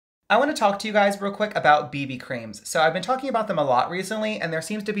I want to talk to you guys real quick about BB creams. So I've been talking about them a lot recently, and there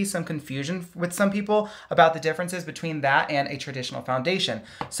seems to be some confusion with some people about the differences between that and a traditional foundation.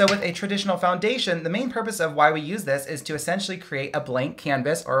 So with a traditional foundation, the main purpose of why we use this is to essentially create a blank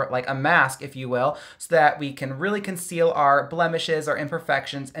canvas, or like a mask, if you will, so that we can really conceal our blemishes or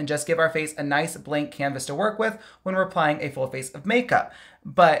imperfections and just give our face a nice blank canvas to work with when we're applying a full face of makeup.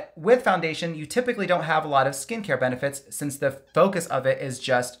 But with foundation, you typically don't have a lot of skincare benefits since the focus of it is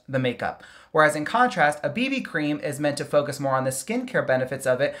just the makeup. Whereas in contrast, a BB cream is meant to focus more on the skincare benefits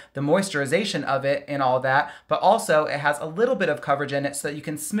of it, the moisturization of it and all that, but also it has a little bit of coverage in it so that you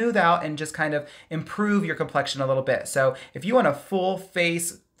can smooth out and just kind of improve your complexion a little bit. So if you want a full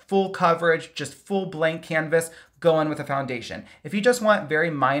face, full coverage, just full blank canvas, go in with a foundation. If you just want very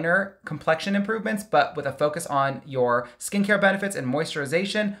minor complexion improvements, but with a focus on your skincare benefits and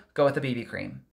moisturization, go with the BB cream.